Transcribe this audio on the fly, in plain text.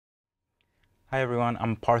Hi everyone,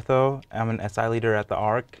 I'm Phartho. I'm an SI leader at the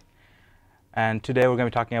ARC. And today we're going to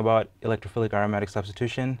be talking about electrophilic aromatic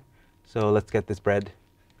substitution. So let's get this bread.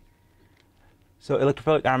 So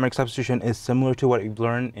electrophilic aromatic substitution is similar to what we've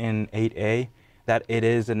learned in 8A, that it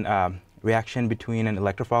is a reaction between an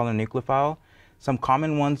electrophile and a nucleophile. Some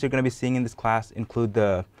common ones you're going to be seeing in this class include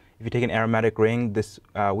if you take an aromatic ring,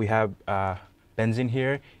 we have benzene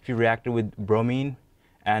here. If you react it with bromine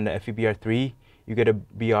and FeBr3, you get a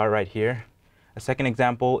Br right here. A second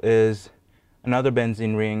example is another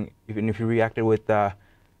benzene ring. Even if you react it with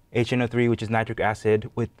HNO3, which is nitric acid,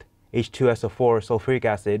 with H2SO4, sulfuric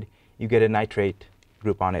acid, you get a nitrate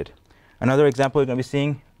group on it. Another example you're going to be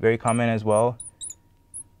seeing, very common as well,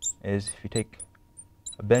 is if you take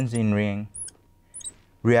a benzene ring,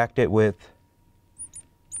 react it with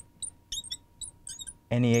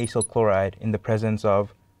any acyl chloride in the presence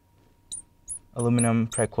of aluminum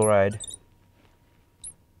trichloride,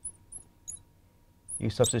 you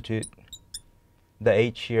substitute the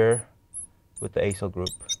H here with the acyl group.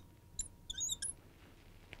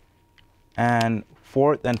 And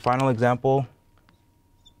fourth and final example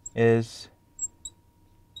is,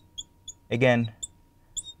 again,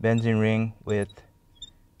 benzene ring with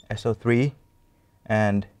SO3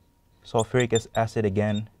 and sulfuric acid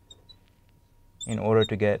again in order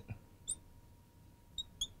to get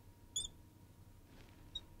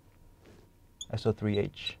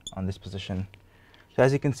SO3H on this position. So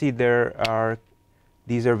as you can see, these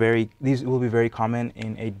will be very common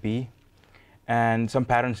in 8B, and some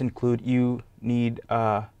patterns include you need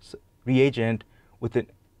a reagent with the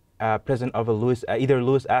presence of either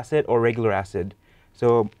Lewis acid or regular acid.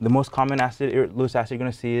 So the most common Lewis acid you're going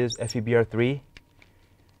to see is FeBr3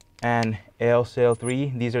 and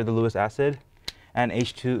AlCl3. These are the Lewis acid, and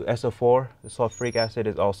H2SO4, the sulfuric acid,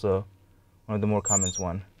 is also one of the more common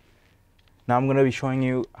ones. Now I'm going to be showing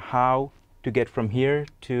you how to get from here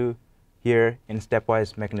to here in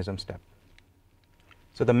stepwise mechanism step.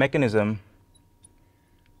 So the mechanism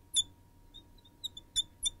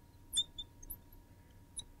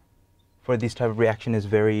for this type of reaction is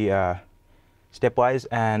very stepwise,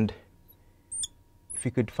 and if you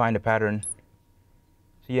could find a pattern.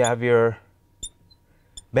 So you have your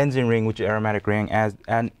benzene ring, which is aromatic ring, as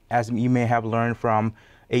you may have learned from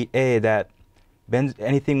 8A, that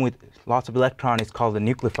anything with lots of electron is called a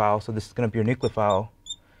nucleophile. So this is going to be your nucleophile,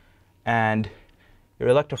 and your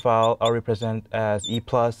electrophile are represented as E+.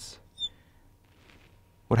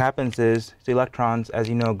 What happens is the electrons, as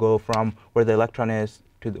you know, go from where the electron is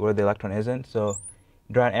to where the electron isn't. So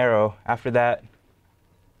you draw an arrow. After that,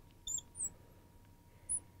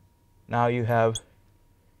 now you have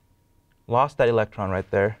lost that electron right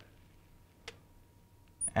there,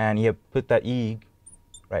 and you have put that E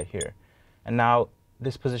right here. And now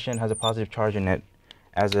this position has a positive charge in it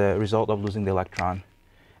as a result of losing the electron.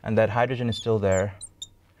 And that hydrogen is still there.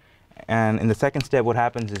 And in the second step, what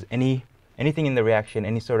happens is anything in the reaction,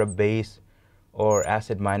 any sort of base or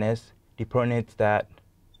acid minus, deprotonates that,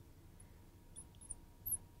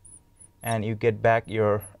 and you get back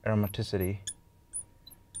your aromaticity,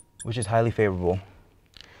 which is highly favorable.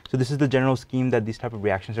 So this is the general scheme that these type of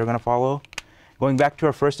reactions are going to follow. Going back to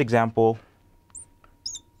our first example,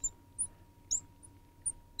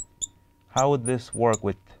 how would this work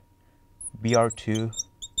with Br2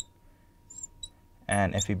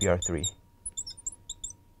 and FeBr3?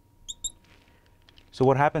 So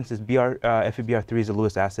what happens is FeBr3 is a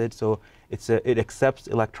Lewis acid, so it accepts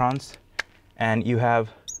electrons, and you have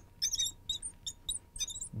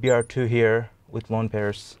Br2 here with lone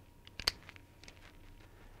pairs,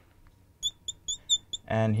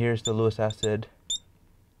 and here's the Lewis acid.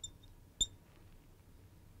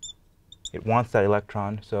 It wants that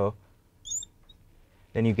electron, so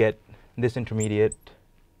then you get this intermediate,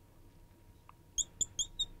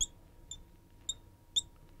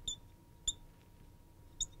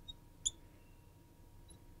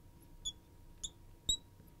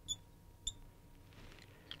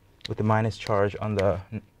 with the minus charge on the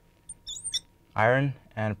iron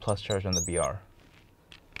and plus charge on the Br.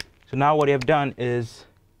 So now what you have done is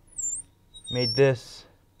made this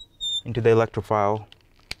into the electrophile.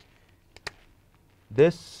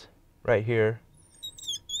 This right here,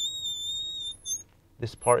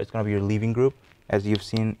 this part is going to be your leaving group, as you've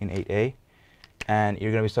seen in 8A, and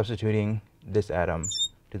you're going to be substituting this atom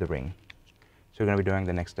to the ring. So we're going to be doing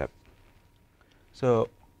the next step. So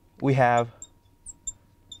we have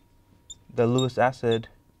the Lewis acid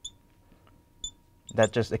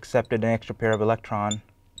that just accepted an extra pair of electron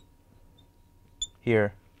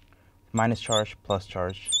here, minus charge, plus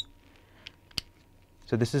charge.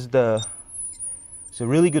 So this is a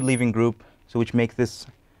really good leaving group, so which makes this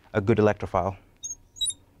a good electrophile.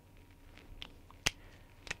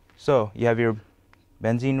 So you have your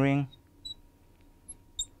benzene ring.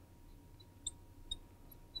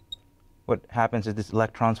 What happens is this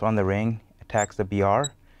electrons on the ring attacks the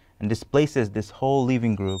Br and displaces this whole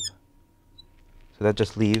leaving group. So that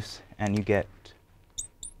just leaves, and you get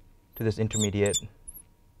to this intermediate.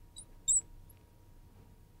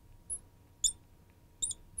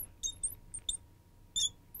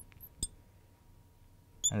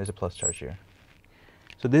 And there's a plus charge here.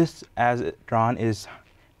 So this, as drawn, is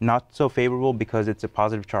not so favorable because it's a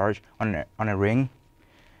positive charge on a ring.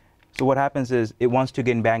 So what happens is it wants to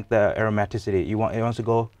gain back the aromaticity. It wants to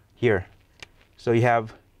go here. So you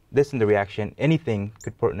have this in the reaction. Anything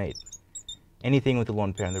could protonate. Anything with a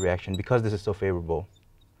lone pair in the reaction because this is so favorable.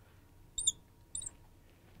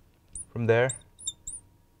 From there,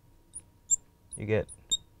 you get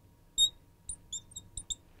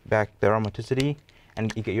back the aromaticity,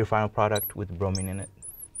 and you get your final product with bromine in it.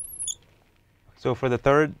 So for the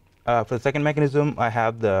second mechanism, I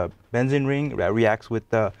have the benzene ring that reacts with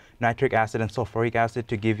the nitric acid and sulfuric acid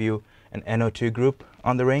to give you an NO2 group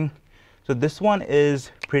on the ring. So this one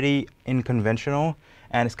is pretty unconventional,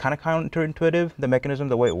 and it's kind of counterintuitive, the mechanism,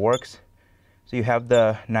 the way it works. So you have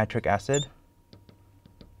the nitric acid.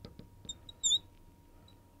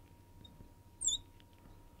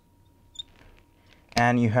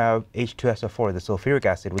 And you have H2SO4, the sulfuric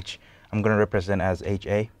acid, which I'm going to represent as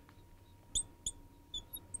HA.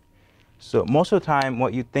 So most of the time,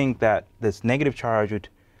 what you think that this negative charge would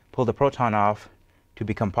pull the proton off to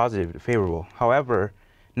become positive, favorable. However,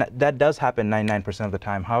 that does happen 99% of the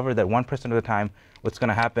time. However, that 1% of the time, what's going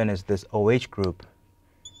to happen is this OH group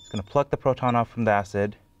is going to pluck the proton off from the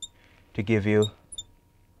acid to give you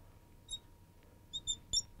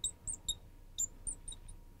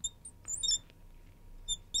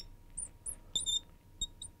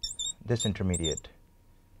this intermediate.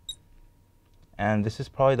 And this is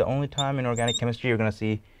probably the only time in organic chemistry you're going to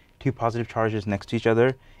see two positive charges next to each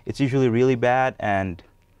other. It's usually really bad and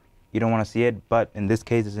you don't want to see it, but in this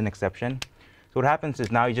case it's an exception. So what happens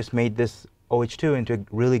is now you just made this OH2 into a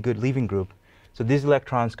really good leaving group. So these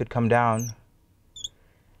electrons could come down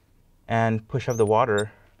and push up the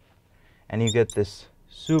water, and you get this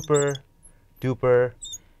super duper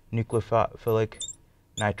nucleophilic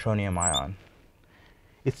nitronium ion.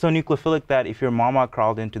 It's so nucleophilic that if your mama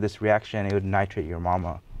crawled into this reaction, it would nitrate your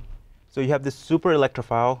mama. So you have this super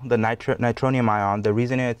electrophile, the nitronium ion. The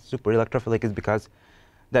reason it's super electrophilic is because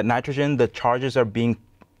that nitrogen, the charges are being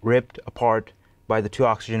ripped apart by the two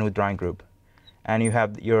oxygen withdrawing group. And you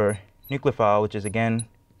have your nucleophile, which is again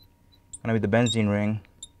going to be the benzene ring.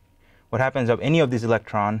 What happens if any of these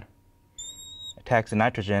electron attacks the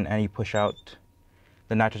nitrogen, and you push out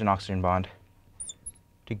the nitrogen-oxygen bond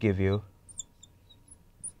to give you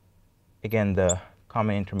again the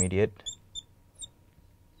common intermediate.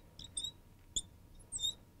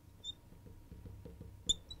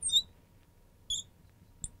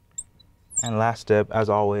 And last step, as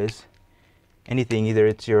always, anything, either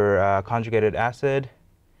it's your conjugated acid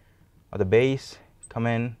or the base, come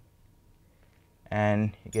in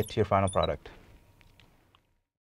and you get to your final product.